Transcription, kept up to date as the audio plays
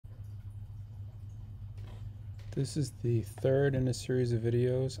This is the third in a series of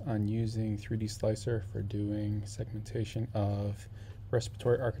videos on using 3D Slicer for doing segmentation of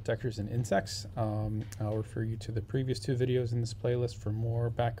respiratory architectures in insects. I'll refer you to the previous two videos in this playlist for more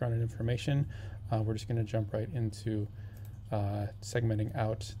background and information. We're just going to jump right into segmenting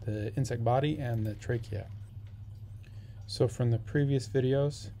out the insect body and the trachea. So from the previous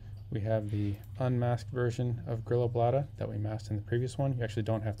videos, we have the unmasked version of Grilloblata that we masked in the previous one. You actually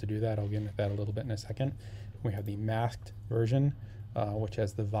don't have to do that. I'll get into that a little bit in a second. We have the masked version, which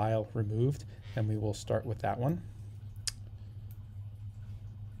has the vial removed, and we will start with that one.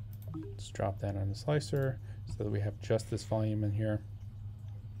 Let's drop that on the slicer so that we have just this volume in here.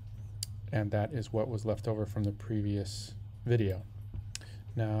 And that is what was left over from the previous video.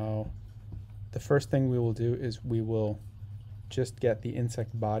 Now, the first thing we will do is we will just get the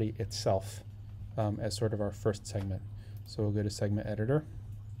insect body itself as sort of our first segment. So we'll go to Segment Editor.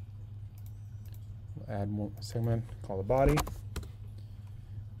 We'll add one segment, call the body.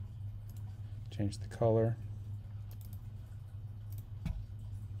 Change the color. A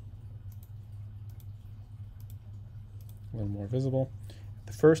little more visible.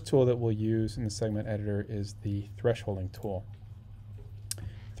 The first tool that we'll use in the segment editor is the thresholding tool.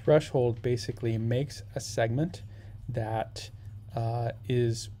 Threshold basically makes a segment that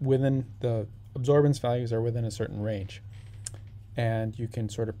is within the absorbance values are within a certain range. And you can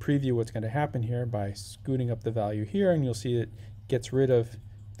sort of preview what's going to happen here by scooting up the value here, and you'll see it gets rid of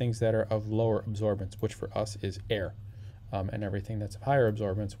things that are of lower absorbance, which for us is air, and everything that's of higher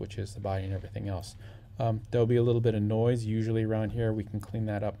absorbance, which is the body and everything else. There'll be a little bit of noise usually around here. We can clean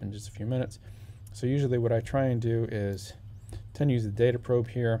that up in just a few minutes. So usually what I try and do is tend to use the data probe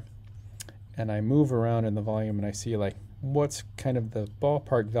here, and I move around in the volume and I see like what's kind of the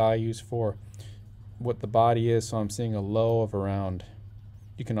ballpark values for what the body is. So I'm seeing a low of around,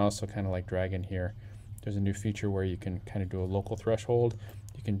 you can also kind of like drag in here. There's a new feature where you can kind of do a local threshold.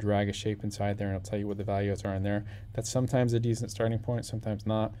 You can drag a shape inside there and it'll tell you what the values are in there. That's sometimes a decent starting point, sometimes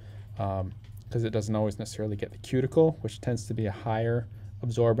not, because it doesn't always necessarily get the cuticle, which tends to be a higher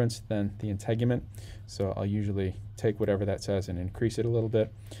absorbance than the integument. So I'll usually take whatever that says and increase it a little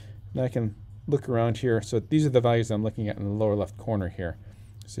bit. And I can look around here. So these are the values I'm looking at in the lower left corner here.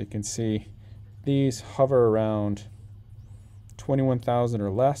 So you can see these hover around 21,000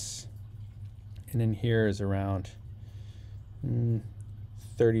 or less, and in here is around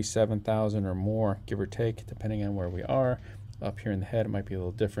 37,000 or more, give or take, depending on where we are. Up here in the head it might be a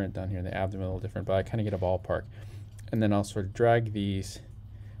little different, down here in the abdomen a little different, but I kind of get a ballpark. And then I'll sort of drag these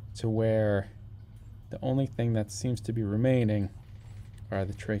to where the only thing that seems to be remaining are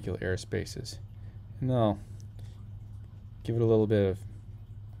the tracheal air spaces. And I'll give it a little bit of,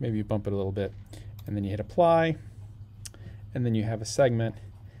 maybe you bump it a little bit, and then you hit apply, and then you have a segment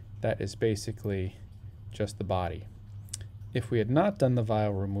that is basically just the body. If we had not done the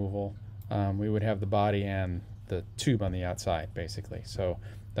vial removal, we would have the body and the tube on the outside, basically. So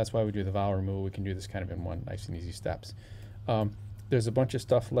that's why we do the vial removal. We can do this kind of in one nice and easy steps. There's a bunch of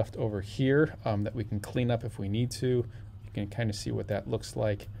stuff left over here that we can clean up if we need to. You can kind of see what that looks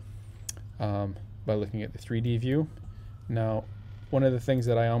like by looking at the 3D view. Now, one of the things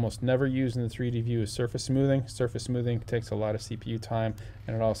that I almost never use in the 3D view is surface smoothing. Surface smoothing takes a lot of CPU time,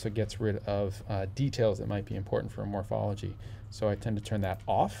 and it also gets rid of details that might be important for morphology. So I tend to turn that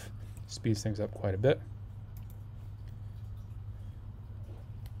off. Speeds things up quite a bit.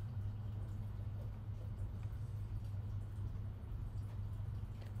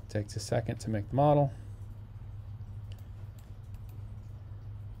 Takes a second to make the model.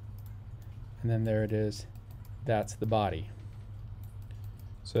 And then there it is. That's the body.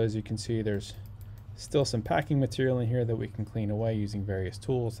 So as you can see, there's still some packing material in here that we can clean away using various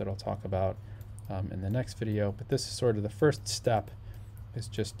tools that I'll talk about in the next video. But this is sort of the first step, is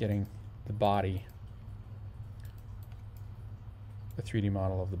just getting the body, the 3D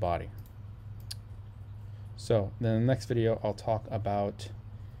model of the body. So then in the next video, I'll talk about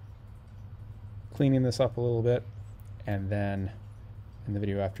cleaning this up a little bit, and then in the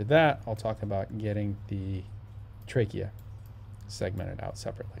video after that, I'll talk about getting the trachea segmented out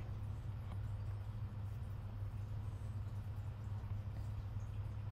separately.